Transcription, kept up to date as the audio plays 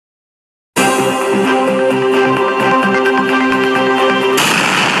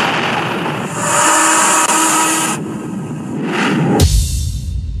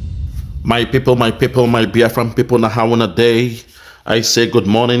my people, my Biafran people, now how on a day. I say good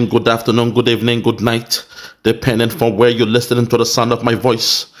morning, good afternoon, good evening, good night, depending from where you're listening to the sound of my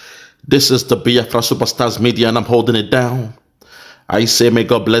voice. This is the Biafra Superstars Media, and I'm holding it down. I say may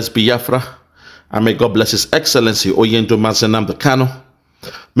God bless Biafra, and may God bless His Excellency Oyendo Mazenam the Kano.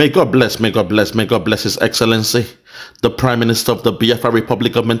 May God bless His Excellency, the Prime Minister of the Biafra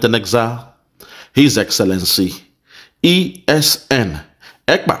Republic of Men in Exile, His Excellency ESN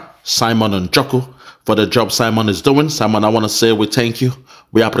Ekpa Simon Njoku, for the job Simon is doing. Simon, I want to say we thank you.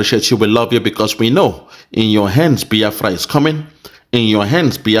 We appreciate you. We love you because we know in your hands Biafra is coming. In your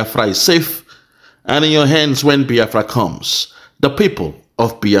hands Biafra is safe. And in your hands when Biafra comes, the people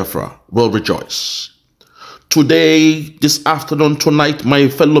of Biafra will rejoice. Today, this afternoon, tonight, my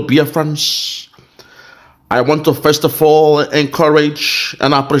fellow Biafrans, I want to first of all encourage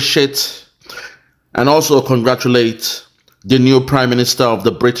and appreciate and also congratulate the new Prime Minister of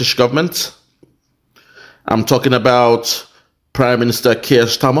the British government. I'm talking about Prime Minister Keir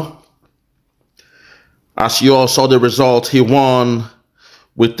Starmer. As you all saw the result, he won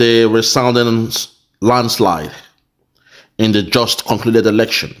with a resounding landslide in the just concluded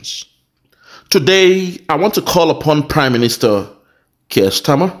elections. Today, I want to call upon Prime Minister Keir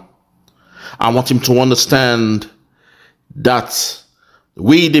Starmer. I want him to understand that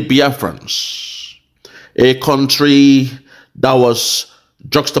we, the Biafrans, a country that was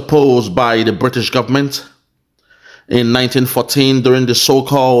juxtaposed by the British government in 1914 during the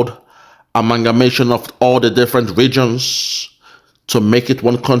so-called amalgamation of all the different regions to make it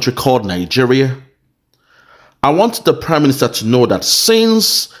one country called Nigeria. I want the Prime Minister to know that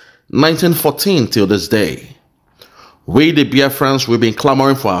since 1914 till this day, we the Biafrans, we've been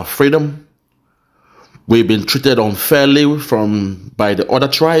clamoring for our freedom. We've been treated unfairly by the other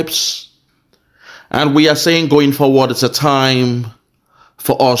tribes. And we are saying going forward, it's a time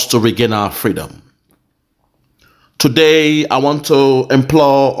for us to regain our freedom. Today, I want to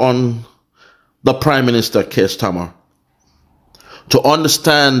implore on the Prime Minister, Keir Starmer, to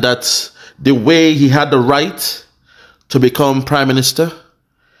understand that the way he had the right to become Prime Minister,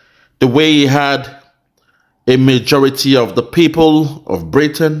 the way he had a majority of the people of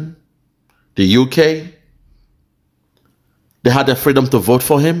Britain, the UK, they had the freedom to vote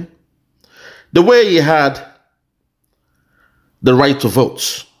for him. The way he had the right to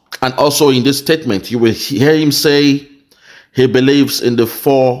vote. And also in this statement, you will hear him say he believes in the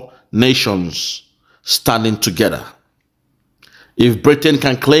 4 nations standing together. If Britain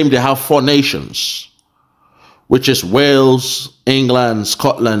can claim they have 4 nations, which is Wales, England,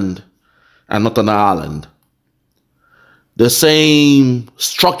 Scotland, and Northern Ireland, the same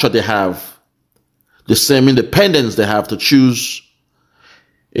structure they have, the same independence they have to choose,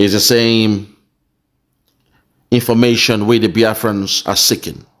 is the same information we the Biafrans are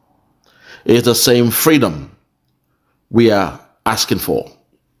seeking. It's the same freedom we are asking for.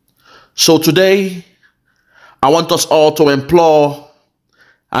 So today, I want us all to implore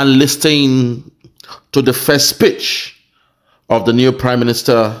and listen to the first speech of the new Prime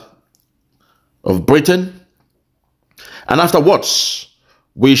Minister of Britain. And afterwards,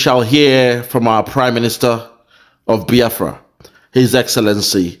 we shall hear from our Prime Minister of Biafra, His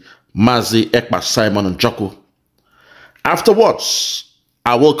Excellency Mazi Ekpa Simon Njoku. Afterwards,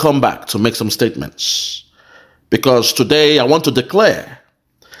 I will come back to make some statements, because today I want to declare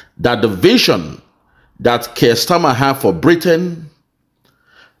that the vision that Keir Starmer has for Britain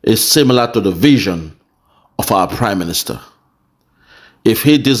is similar to the vision of our Prime Minister. If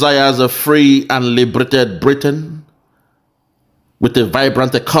he desires a free and liberated Britain with a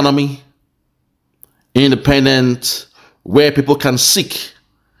vibrant economy, independent, where people can seek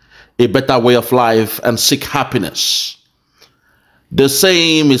a better way of life and seek happiness, the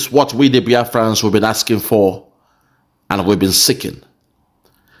same is what we the Biafrans have been asking for and we've been seeking.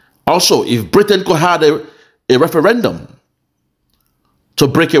 Also, if Britain could have a referendum to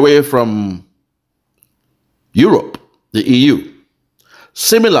break away from Europe, the EU,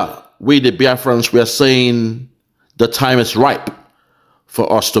 similar, we the Biafrans, we are saying the time is ripe for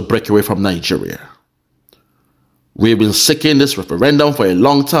us to break away from Nigeria. We've been seeking this referendum for a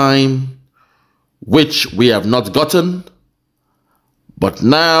long time, which we have not gotten. But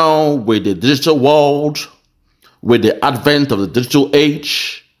now, with the digital world, with the advent of the digital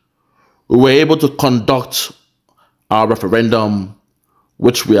age, we were able to conduct our referendum,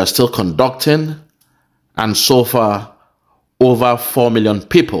 which we are still conducting, and so far, over 4 million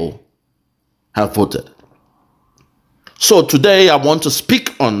people have voted. So today, I want to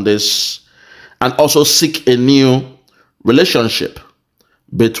speak on this and also seek a new relationship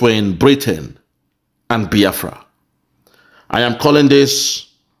between Britain and Biafra. I am calling this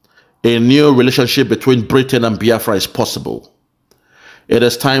A new relationship between Britain and Biafra is possible. It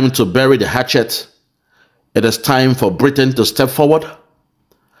is time to bury the hatchet. It is time for Britain to step forward.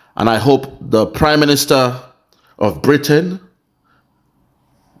 And I hope the Prime Minister of Britain,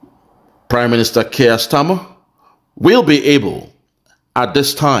 Prime Minister Keir Starmer, will be able at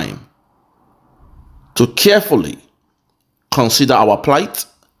this time to carefully consider our plight,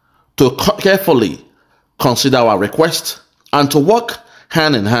 to carefully consider our request, and to work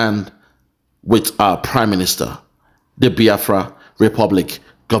hand in hand with our Prime Minister, the Biafra Republic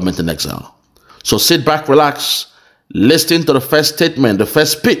government in exile. So sit back, relax, listen to the first statement, the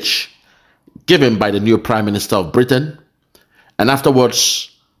first speech given by the new Prime Minister of Britain, and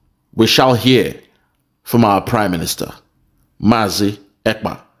afterwards we shall hear from our Prime Minister, Mazi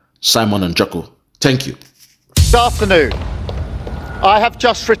Ekpa, Simon and Joko. Thank you. Good afternoon. I have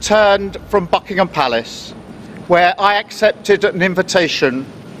just returned from Buckingham Palace, where I accepted an invitation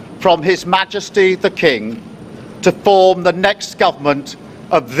from His Majesty the King to form the next government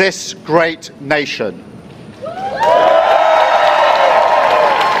of this great nation.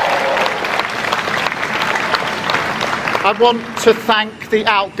 I want to thank the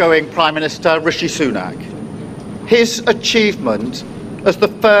outgoing Prime Minister, Rishi Sunak. His achievement as the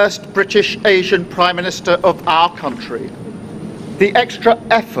first British Asian Prime Minister of our country, the extra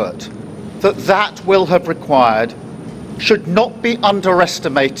effort that will have required, should not be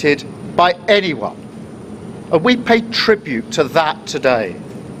underestimated by anyone. And we pay tribute to that today.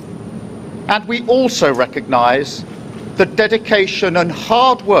 And we also recognise the dedication and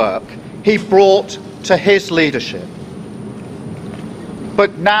hard work he brought to his leadership.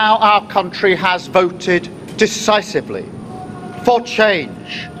 But now our country has voted decisively for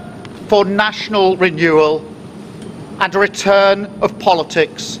change, for national renewal, and a return of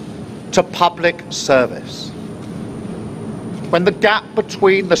politics to public service. When the gap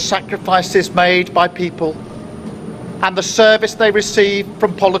between the sacrifices made by people and the service they receive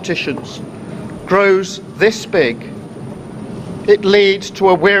from politicians grows this big, it leads to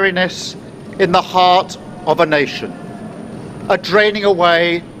a weariness in the heart of a nation, a draining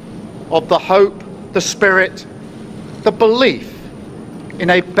away of the hope, the spirit, the belief in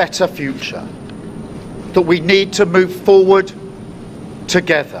a better future, that we need to move forward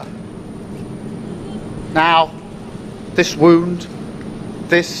together. Now, this wound,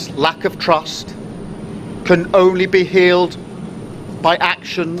 this lack of trust, can only be healed by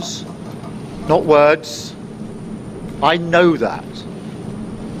actions, not words. I know that.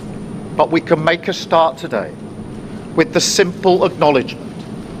 But we can make a start today with the simple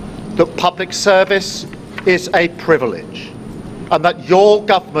acknowledgement that public service is a privilege and that your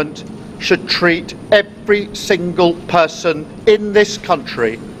government should treat every single person in this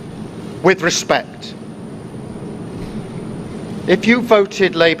country with respect. If you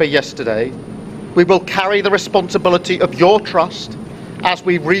voted Labour yesterday, we will carry the responsibility of your trust as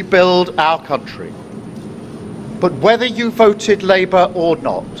we rebuild our country. But whether you voted Labour or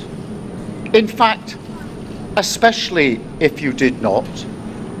not, in fact, especially if you did not,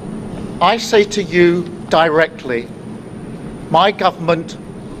 I say to you directly, my government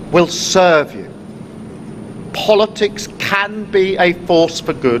will serve you. Politics can be a force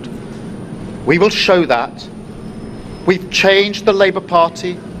for good. We will show that. We've changed the Labour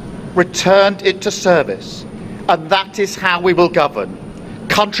Party, returned it to service, and that is how we will govern.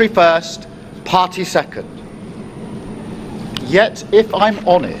 Country first, party second. Yet, if I'm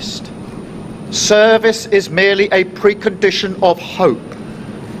honest, service is merely a precondition of hope,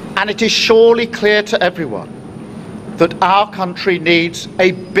 and it is surely clear to everyone that our country needs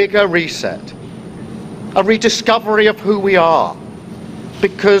a bigger reset, a rediscovery of who we are,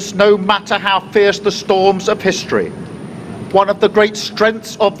 because no matter how fierce the storms of history, one of the great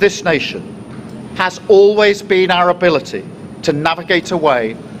strengths of this nation has always been our ability to navigate a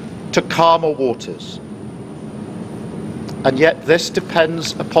way to calmer waters. And yet this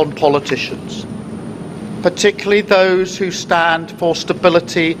depends upon politicians, particularly those who stand for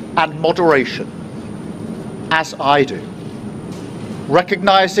stability and moderation, as I do,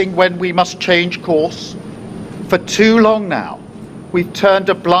 recognising when we must change course. For too long now, we've turned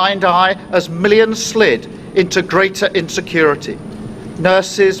a blind eye as millions slid into greater insecurity.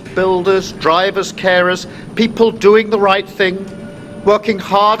 Nurses, builders, drivers, carers, people doing the right thing, working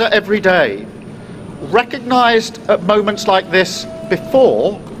harder every day, recognised at moments like this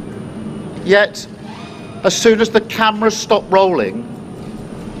before, yet as soon as the cameras stop rolling,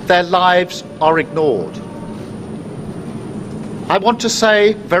 their lives are ignored. I want to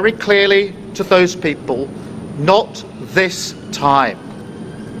say very clearly to those people, not this time.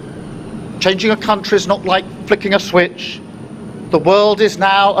 Changing a country is not like flicking a switch. The world is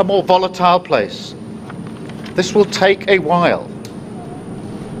now a more volatile place. This will take a while,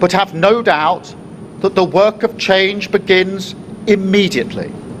 but have no doubt that the work of change begins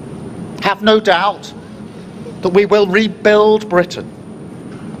immediately. Have no doubt that we will rebuild Britain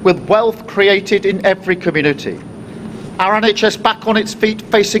with wealth created in every community, our NHS back on its feet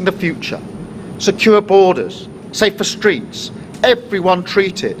facing the future, secure borders, safer streets, everyone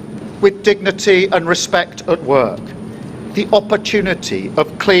treated with dignity and respect at work, the opportunity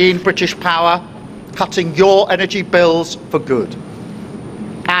of clean British power cutting your energy bills for good.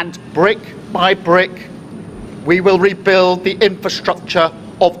 And brick by brick, we will rebuild the infrastructure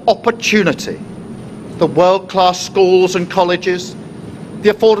of opportunity, the world-class schools and colleges, the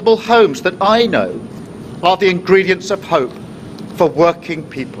affordable homes that I know are the ingredients of hope for working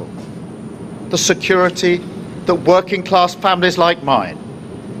people, the security that working-class families like mine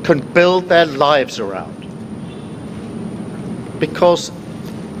can build their lives around. Because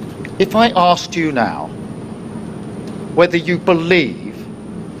if I asked you now whether you believe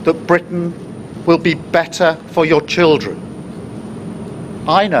that Britain will be better for your children,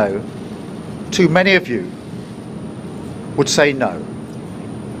 I know too many of you would say no.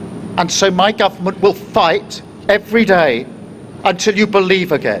 And so my government will fight every day until you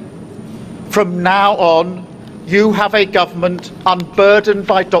believe again. From now on, you have a government unburdened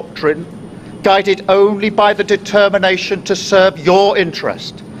by doctrine, guided only by the determination to serve your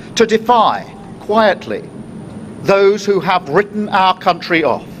interest, to defy, quietly, those who have written our country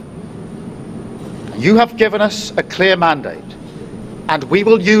off. You have given us a clear mandate, and we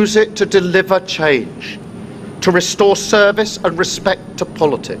will use it to deliver change, to restore service and respect to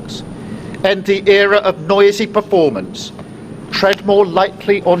politics, end the era of noisy performance, tread more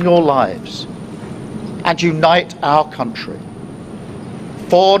lightly on your lives, and unite our country.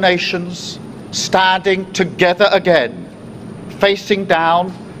 4 nations standing together again, facing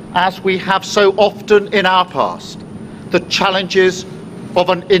down, as we have so often in our past, the challenges of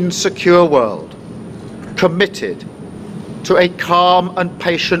an insecure world, committed to a calm and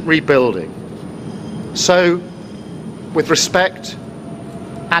patient rebuilding. So, with respect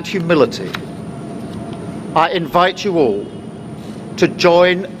and humility, I invite you all to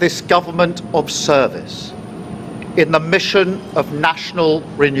join this government of service in the mission of national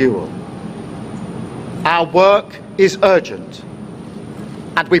renewal. Our work is urgent,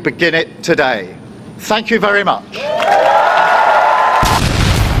 and we begin it today. Thank you very much.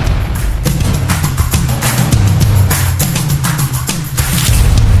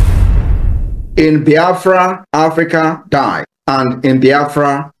 In Biafra, Africa died, and in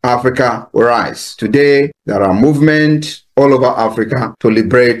Biafra, Africa will rise. Today, there are movements all over Africa to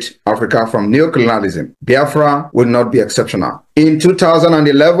liberate Africa from neocolonialism. Biafra will not be exceptional. In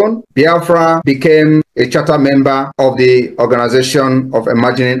 2011, Biafra became a charter member of the Organization of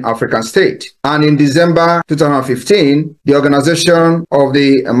Emerging African States. And in December 2015, the Organization of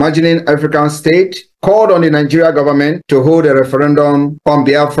the Emerging African States called on the Nigeria government to hold a referendum on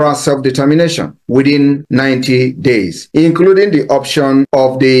Biafra self-determination within 90 days, including the option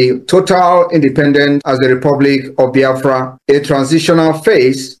of the total independence as the Republic of Biafra, a transitional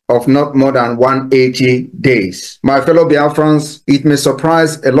phase of not more than 180 days. My fellow Biafrans, it may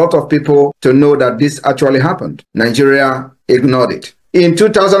surprise a lot of people to know that this actually happened. Nigeria ignored it. In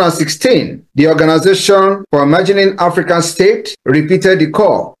 2016, the Organization for Emerging African States repeated the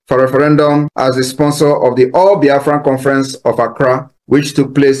call for referendum as the sponsor of the All Biafran Conference of Accra, which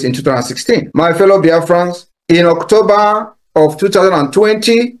took place in 2016. My fellow Biafrans, in October of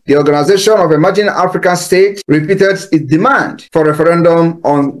 2020, the Organization of Emerging African States repeated its demand for referendum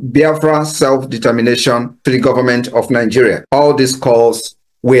on Biafra self-determination to the government of Nigeria. All these calls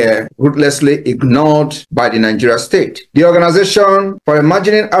were ruthlessly ignored by the Nigeria state. The Organization for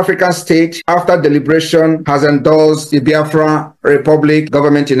Emerging African States, after deliberation, has endorsed the Biafra Republic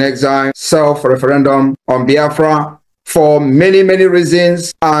Government in Exile self-referendum on Biafra for many, many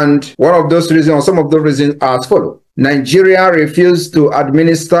reasons. And one of those reasons, or some of those reasons, are as follows. Nigeria refused to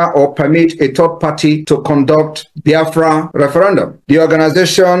administer or permit a third party to conduct Biafra referendum. The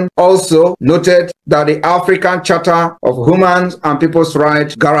organization also noted that the African Charter of Human and People's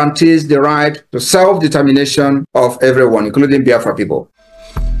Rights guarantees the right to self-determination of everyone, including Biafra people.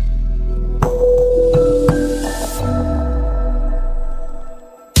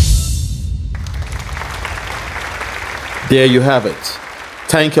 There you have it.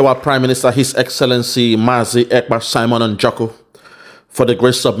 Thank our Prime Minister, His Excellency Mazi Ekpa Simon Njoko, for the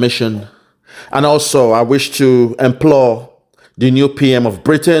great submission. And also, I wish to implore the new PM of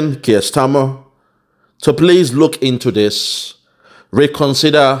Britain, Keir Starmer, to please look into this,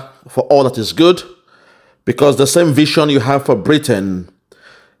 reconsider for all that is good, Because the same vision you have for Britain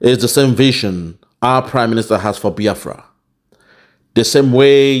is the same vision our Prime Minister has for Biafra. The same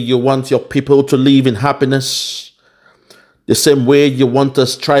way you want your people to live in happiness, the same way you want a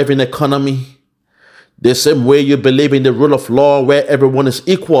thriving economy, the same way you believe in the rule of law where everyone is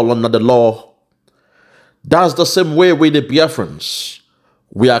equal under the law, that's the same way we the Biafrans,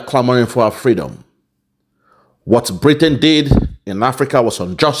 we are clamoring for our freedom. What Britain did in Africa was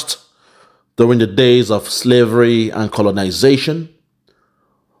unjust during the days of slavery and colonization.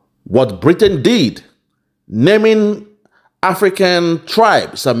 What Britain did, naming African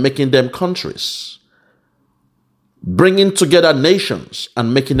tribes and making them countries, bringing together nations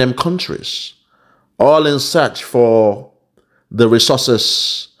and making them countries, all in search for the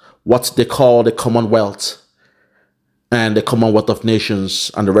resources, what they call the Commonwealth and the Commonwealth of Nations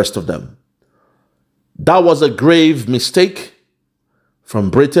and the rest of them. That was a grave mistake from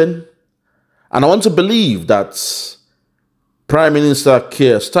Britain. And I want to believe that Prime Minister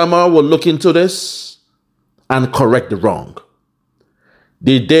Keir Starmer will look into this and correct the wrong.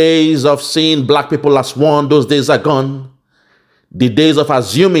 The days of seeing black people as one, those days are gone. The days of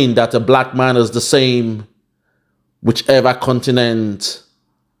assuming that a black man is the same, whichever continent,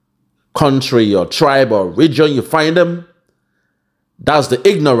 country, or tribe, or region you find them, that's the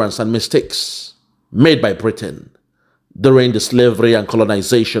ignorance and mistakes made by Britain during the slavery and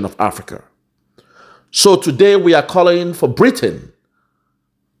colonization of Africa. So today we are calling for Britain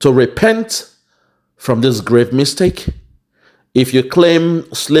to repent from this grave mistake. If you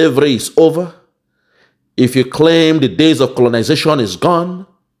claim slavery is over, if you claim the days of colonization is gone,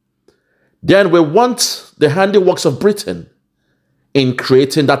 then we want the handiworks of Britain in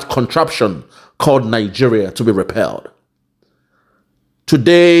creating that contraption called Nigeria to be repelled.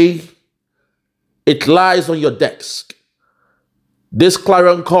 Today, it lies on your desk. This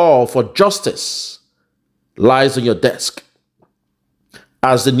clarion call for justice lies on your desk.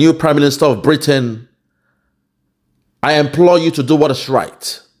 As the new Prime Minister of Britain, I implore you to do what is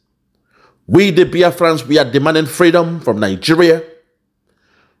right. We, the Biafrans, we are demanding freedom from Nigeria.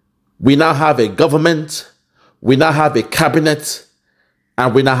 We now have a government, we now have a cabinet,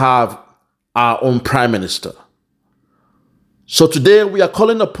 and we now have our own Prime Minister. So today we are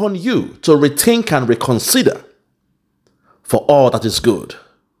calling upon you to rethink and reconsider for all that is good.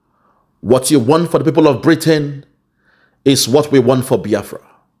 What you want for the people of Britain is what we want for Biafra.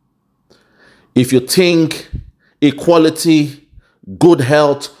 If you think equality, good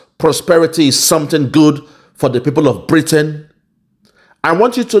health, prosperity is something good for the people of Britain, I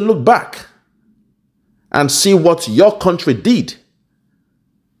want you to look back and see what your country did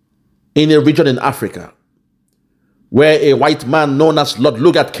in a region in Africa where a white man known as Lord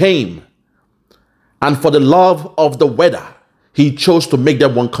Lugard came, and for the love of the weather, he chose to make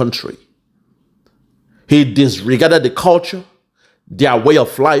them one country. He disregarded the culture, their way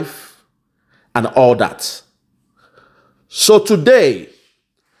of life, and all that. So today,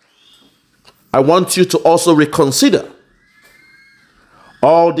 I want you to also reconsider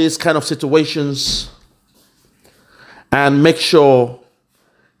all these kind of situations and make sure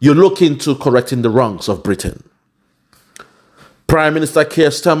you look into correcting the wrongs of Britain. Prime Minister Keir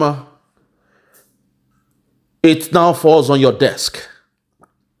Starmer, it now falls on your desk.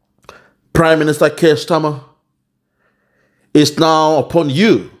 Prime Minister Keir Starmer, it's now upon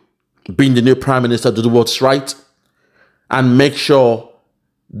you, being the new Prime Minister, to do what's right and make sure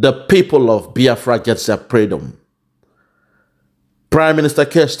the people of Biafra gets their freedom. Prime Minister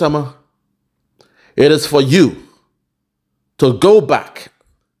Keir Starmer, it is for you to go back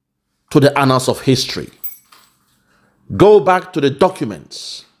to the annals of history. Go back to the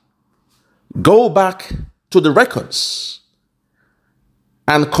documents. Go back to the records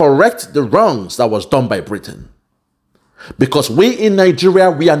and correct the wrongs that was done by Britain. Because we in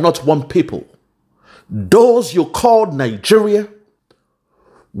Nigeria, we are not one people. Those you called Nigeria,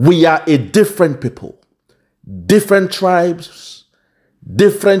 we are a different people. Different tribes,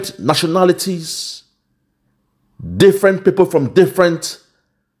 different nationalities, different people from different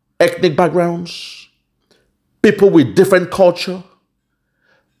ethnic backgrounds, people with different culture,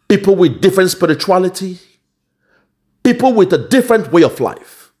 people with different spirituality, people with a different way of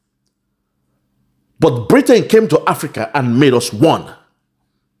life. But Britain came to Africa and made us one.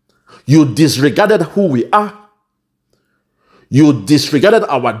 You disregarded who we are. You disregarded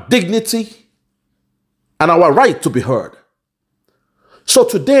our dignity and our right to be heard. So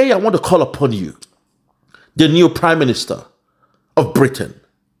today I want to call upon you, the new Prime Minister of Britain,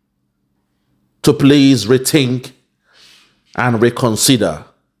 to please rethink and reconsider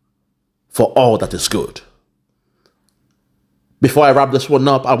for all that is good. Before I wrap this one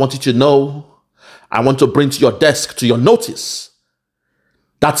up, I want you to know I want to bring to your desk, to your notice,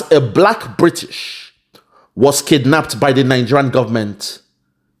 that a black British was kidnapped by the Nigerian government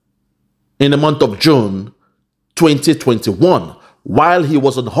in the month of June 2021 while he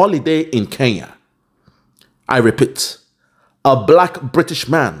was on holiday in Kenya. I repeat, a black British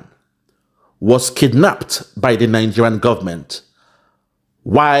man was kidnapped by the Nigerian government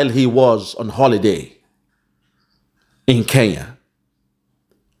while he was on holiday in Kenya.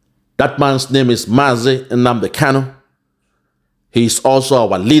 That man's name is Mazi Nnamdi Kanu. He's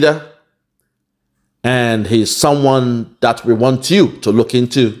also our leader, and he's someone that we want you to look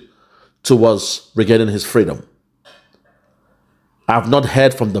into towards regaining his freedom. I've not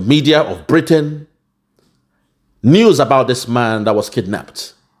heard from the media of Britain news about this man that was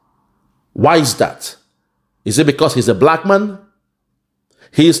kidnapped. Why is that? Is it because he's a black man?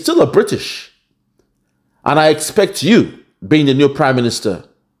 He is still a British. And I expect you, being the new Prime Minister,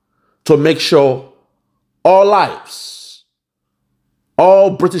 to make sure all lives,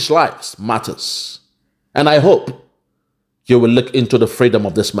 all British lives matters. And I hope you will look into the freedom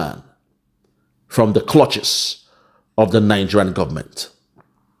of this man from the clutches of the Nigerian government.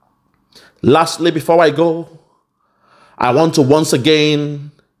 Lastly, before I go, I want to once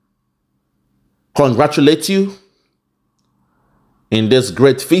again congratulate you in this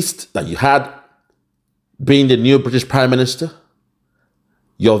great feast that you had being the new British Prime Minister.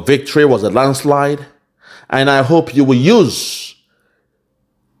 Your victory was a landslide, and I hope you will use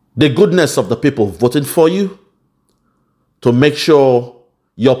the goodness of the people voting for you to make sure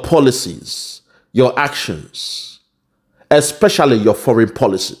your policies, your actions, especially your foreign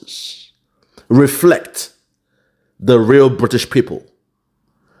policies, reflect the real British people.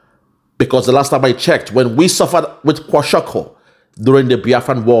 Because the last time I checked, when we suffered with Kwashoko during the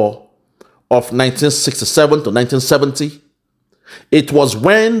Biafran War of 1967 to 1970, it was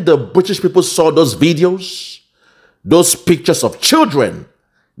when the British people saw those videos, those pictures of children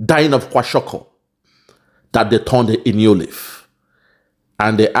dying of Kwashoko, that they turned a new leaf.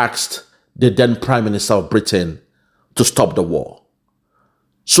 And they asked the then Prime Minister of Britain to stop the war.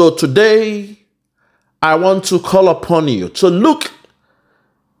 So today, I want to call upon you to look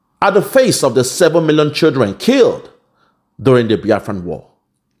at the face of the 7 million children killed during the Biafran War,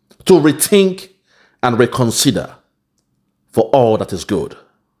 to rethink and reconsider for all that is good.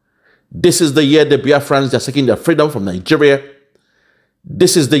 This is the year the Biafrans are seeking their freedom from Nigeria.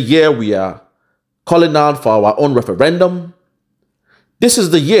 This is the year we are calling out for our own referendum. This is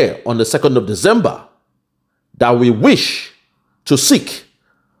the year on the 2nd of December that we wish to seek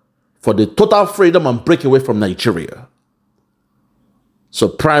for the total freedom and breakaway from Nigeria. So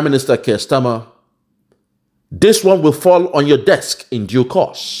Prime Minister Keir Starmer, this one will fall on your desk in due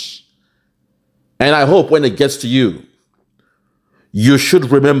course. And I hope when it gets to you, you should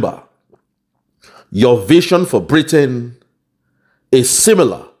remember your vision for Britain is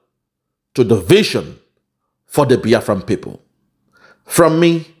similar to the vision for the Biafran people. From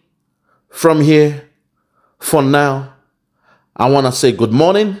me, from here, for now, I want to say good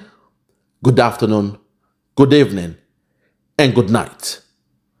morning, good afternoon, good evening, and good night.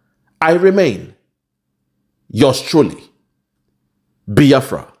 I remain yours truly,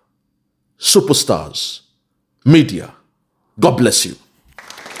 Biafra, Superstars, Media. God bless you.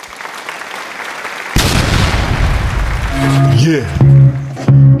 Yeah,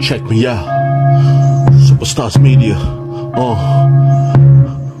 check me out. Superstars Media.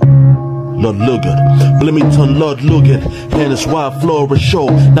 Lord Logan, blame it on Lord Logan, and it's why Flora show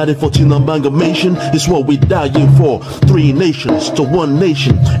 1914 amalgamation is what we dying for. 3 nations to 1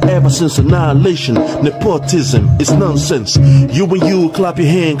 nation, ever since annihilation. Nepotism is nonsense. You and you, clap your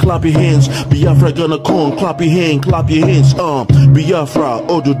hands. Biafra gonna come, clap your hands. Biafra,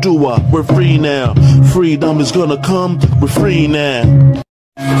 Oduduwa, we're free now. Freedom is gonna come, we're free now.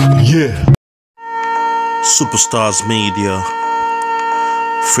 Yeah. Superstars Media.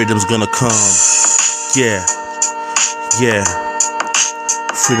 Freedom's gonna come. Yeah.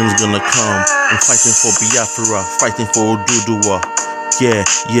 Freedom's gonna come. I'm fighting for Biafra, fighting for Oduduwa. Yeah.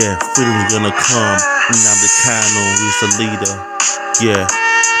 Freedom's gonna come. Nnamdi Kanu is the leader. Yeah.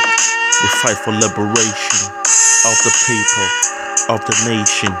 We fight for liberation of the people, of the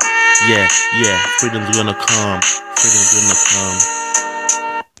nation. Yeah. Freedom's gonna come. Freedom's gonna come.